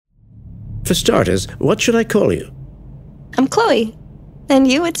For starters, what should I call you? I'm Chloe. And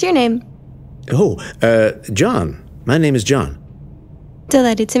you, what's your name? Oh, John. My name is John.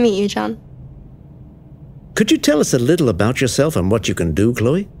 Delighted to meet you, John. Could you tell us a little about yourself and what you can do,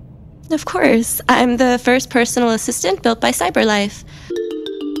 Chloe? Of course. I'm the first personal assistant built by CyberLife.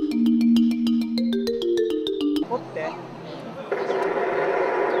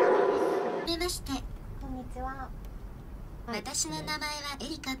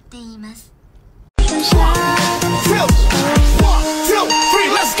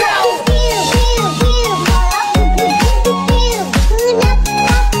 Let's go!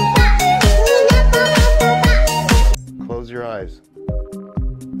 Close your eyes.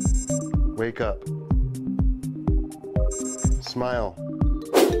 Wake up. Smile.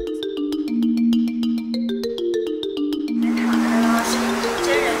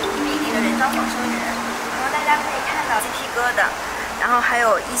 真人比例的人造仿生人，然后大家可以看到鸡皮疙瘩，然后还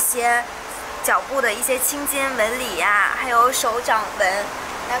有一些脚部的一些青筋纹理呀，还有手掌纹，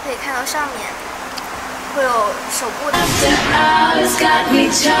大家可以看到上面会有手部的。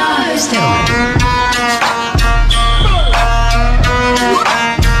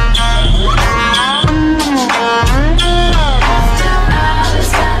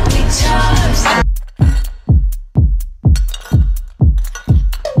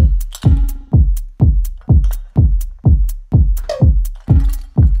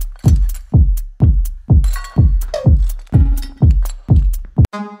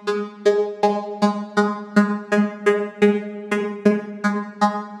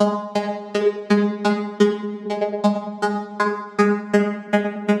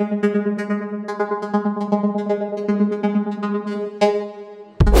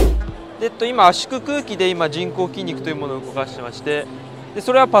今圧縮空気で今人工筋肉というものを動かしてまして、で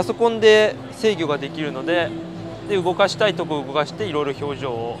それはパソコンで制御ができるので、動かしたいところを動かしていろいろ表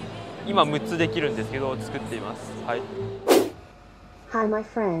情を今6つできるんですけど作っています。はい。Hi, my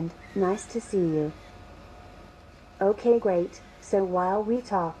friend. Nice to see you. Okay, great. So while we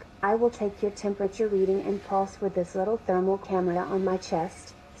talk, I will take your temperature reading and pulse with this little thermal camera on my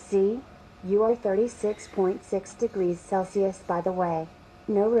chest. See? You are 36.6 degrees Celsius, by the way.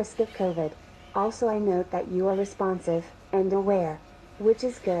 No risk of COVID. Also, I note that you are responsive and aware, which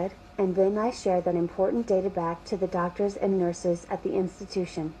is good, and then I share that important data back to the doctors and nurses at the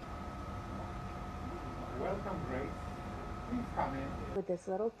institution. Welcome, Grace. Please come in. With this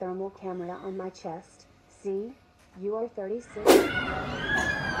little thermal camera on my chest, see? You are 36.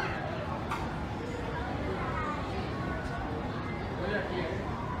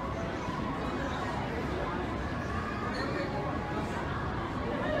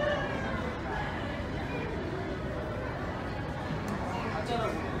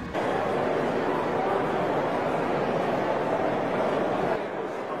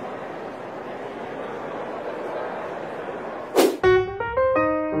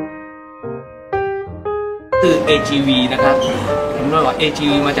 คือ AGV นะครับผมเรียกว่า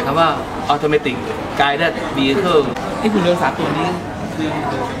AGV มาจากคำว่า Automatic Guided Vehicle ที่คุณเรียนภาษาตัวนี้คือ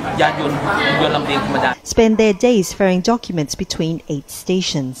ยานยนต์ลำเลียงธรรมดา Spend their days ferrying documents between 8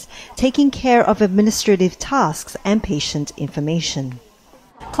 stations, taking care of administrative tasks and patient information.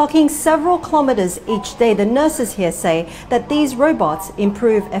 Clocking several kilometers each day, the nurses here say that these robots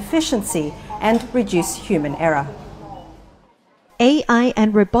improve efficiency and reduce human error. AI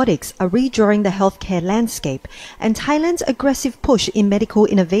and robotics are redrawing the healthcare landscape, and Thailand's aggressive push in medical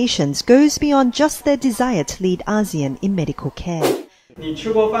innovations goes beyond just their desire to lead ASEAN in medical care. 你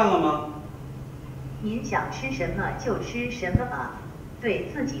吃过饭了吗？您想吃什么就吃什么吧，对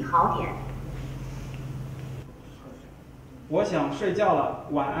自己好点。我想睡觉了，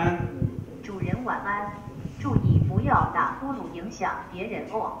晚安。主人晚安，注意不要打呼噜影响别人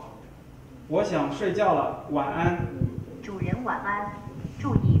哦。我想睡觉了，晚安。主人晚安，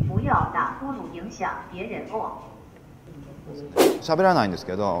注意不要打呼噜影响別人を。喋らないんです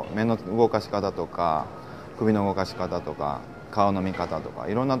けど、目の動かし方とか首の動かし方とか顔の見方とか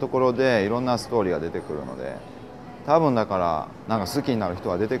いろんなところでいろんなストーリーが出てくるので、多分だからなんか好きになる人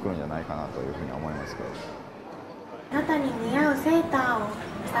は出てくるんじゃないかなというふうに思いますけど。あなたに似合うセーターを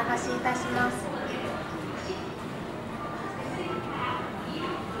お探しいたします。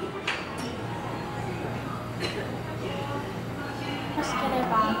欲しけれ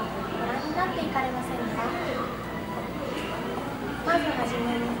ばご覧になっていかれませんか。まずはじ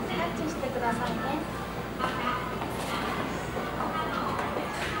めにタッチしてくださいね。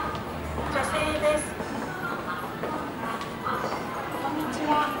女性です。こんにち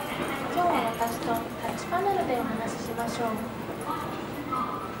は。今日は私とタッチパネルでお話ししましょう。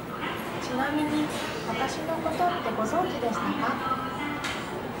ちなみに私のことってご存知でしたか。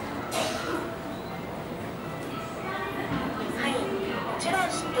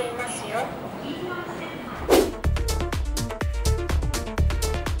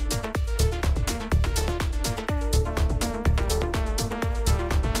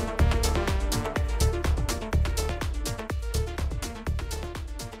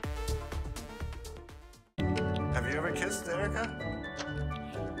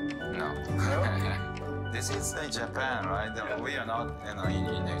It's in Japan, right? We are not, in the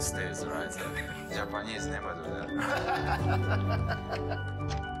United States, right? So Japanese never do that.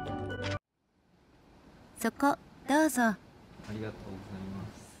 そこどうぞ。ありがとうございま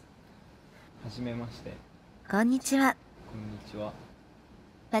す。はじめまして。こんにちは。こんにちは。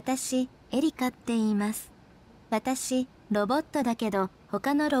私、エリカって言います。私、ロボットだけど、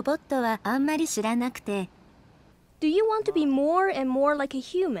他のロボットはあんまり知らなくて。Do you want to be more and more like a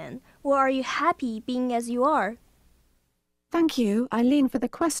human, or are you happy being as you are? Thank you, Eileen, for the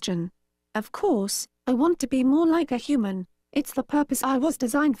question. Of course, I want to be more like a human. It's the purpose I was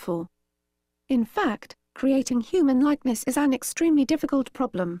designed for. In fact, creating human likeness is an extremely difficult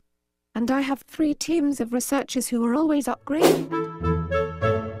problem. And I have 3 teams of researchers who are always upgrading.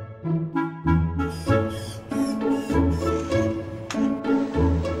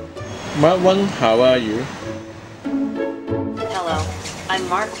 Mark 1, how are you? Hello, I'm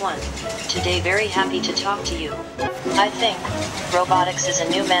Mark 1. Today very happy to talk to you. I think robotics is a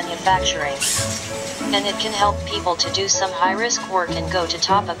new manufacturing. And it can help people to do some high-risk work and go to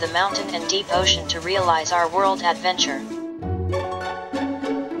top of the mountain and deep ocean to realize our world adventure.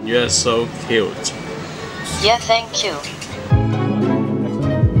 You're so cute. Yeah, thank you.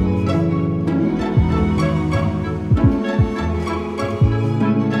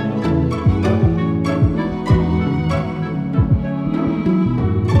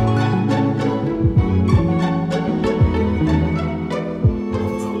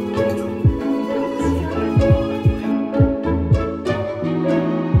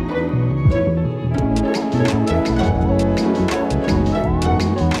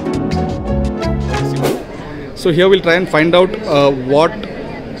 So here we'll try and find out what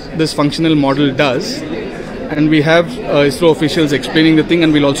this functional model does, and we have ISRO officials explaining the thing,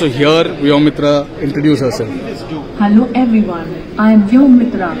 and we'll also hear Vyommitra introduce herself. Hello everyone, I am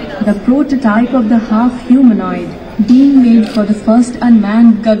Vyommitra, the prototype of the half-humanoid being made for the first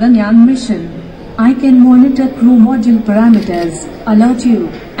unmanned Gaganyaan mission. I can monitor crew module parameters, alert you,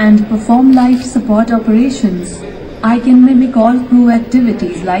 and perform life support operations. I can mimic all crew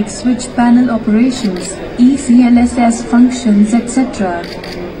activities like switch panel operations, ECLSS functions, etc.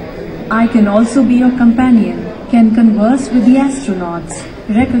 I can also be your companion, can converse with the astronauts,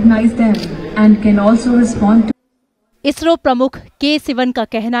 recognize them, and can also respond to ISRO प्रमुख के सिवन का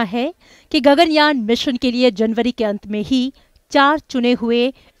कहना है कि Gaganyaan mission के लिए जनवरी के अंत में ही 4 चुने हुए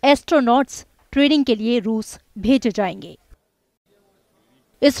एस्ट्रोनॉट्स ट्रेनिंग के लिए रूस भेजे जाएंगे।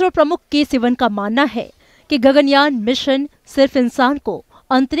 इसरो प्रमुख के सिवन का मानना है कि गगनयान मिशन सिर्फ इंसान को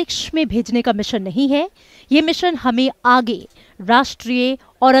अंतरिक्ष में भेजने का मिशन नहीं है, ये मिशन हमें आगे राष्ट्रीय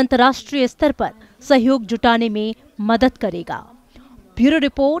और अंतर्राष्ट्रीय स्तर पर सहयोग जुटाने में मदद करेगा। Bureau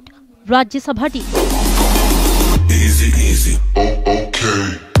report, Rajya Sabha TV.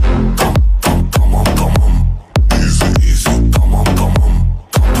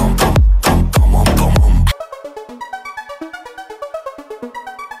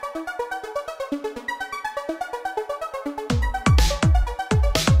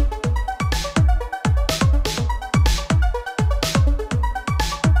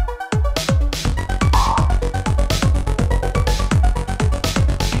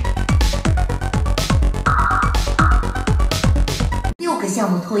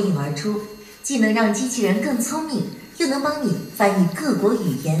脱颖而出，既能让机器人更聪明，又能帮你翻译各国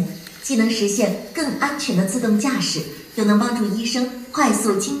语言，既能实现更安全的自动驾驶，又能帮助医生快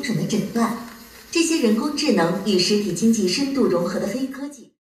速精准的诊断。这些人工智能与实体经济深度融合的黑科技。